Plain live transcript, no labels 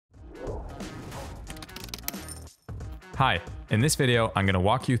Hi, in this video, I'm going to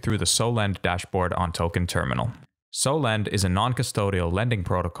walk you through the Solend dashboard on Token Terminal. Solend is a non-custodial lending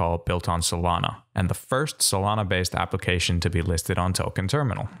protocol built on Solana, and the first Solana-based application to be listed on Token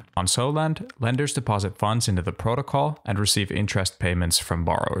Terminal. On Solend, lenders deposit funds into the protocol and receive interest payments from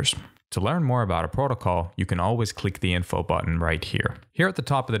borrowers. To learn more about a protocol, you can always click the info button right here. Here at the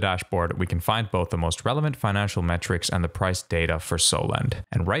top of the dashboard, we can find both the most relevant financial metrics and the price data for Solend.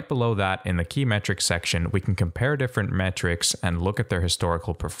 And right below that, in the key metrics section, we can compare different metrics and look at their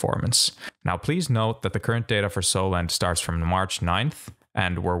historical performance. Now, please note that the current data for Solend starts from March 9th,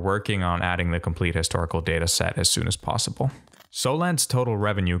 and we're working on adding the complete historical data set as soon as possible. Solend's total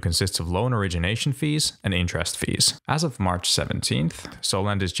revenue consists of loan origination fees and interest fees. As of March 17th,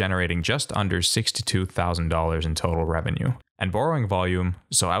 Solend is generating just under $62,000 in total revenue. And borrowing volume,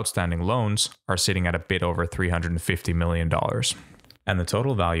 so outstanding loans, are sitting at a bit over $350 million. And the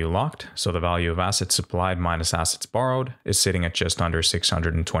total value locked, so the value of assets supplied minus assets borrowed, is sitting at just under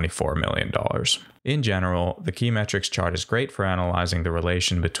 $624 million. In general, the key metrics chart is great for analyzing the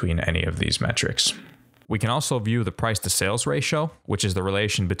relation between any of these metrics. We can also view the price to sales ratio, which is the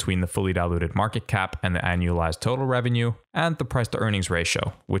relation between the fully diluted market cap and the annualized total revenue, and the price to earnings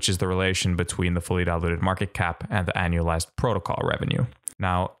ratio, which is the relation between the fully diluted market cap and the annualized protocol revenue.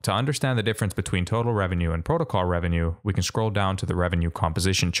 Now, to understand the difference between total revenue and protocol revenue, we can scroll down to the revenue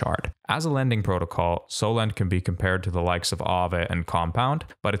composition chart. As a lending protocol, Solend can be compared to the likes of Aave and Compound,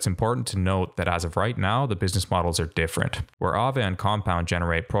 but it's important to note that as of right now, the business models are different. Where Aave and Compound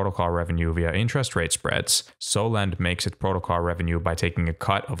generate protocol revenue via interest rate spreads, Solend makes its protocol revenue by taking a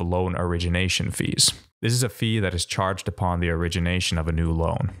cut of loan origination fees. This is a fee that is charged upon the origination of a new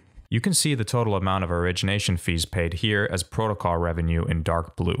loan. You can see the total amount of origination fees paid here as protocol revenue in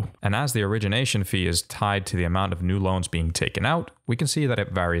dark blue. And as the origination fee is tied to the amount of new loans being taken out, we can see that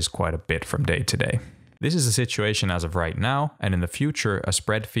it varies quite a bit from day to day. This is the situation as of right now, and in the future, a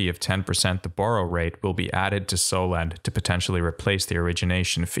spread fee of 10% the borrow rate will be added to Solend to potentially replace the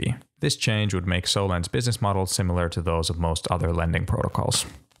origination fee. This change would make Solend's business model similar to those of most other lending protocols.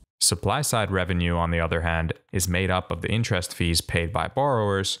 Supply-side revenue, on the other hand, is made up of the interest fees paid by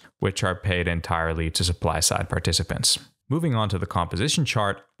borrowers, which are paid entirely to supply-side participants. Moving on to the composition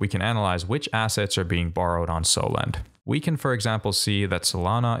chart, we can analyze which assets are being borrowed on Solend. We can, for example, see that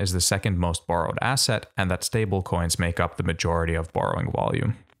Solana is the second most borrowed asset and that stablecoins make up the majority of borrowing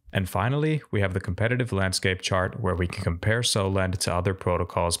volume. And finally, we have the competitive landscape chart where we can compare Solend to other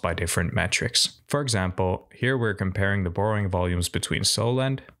protocols by different metrics. For example, here we're comparing the borrowing volumes between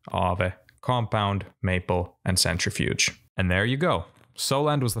Solend, Aave, Compound, Maple, and Centrifuge. And there you go.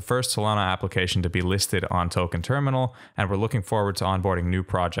 Solend was the first Solana application to be listed on Token Terminal, and we're looking forward to onboarding new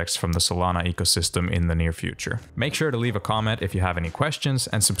projects from the Solana ecosystem in the near future. Make sure to leave a comment if you have any questions,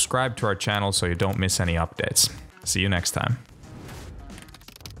 and subscribe to our channel so you don't miss any updates. See you next time.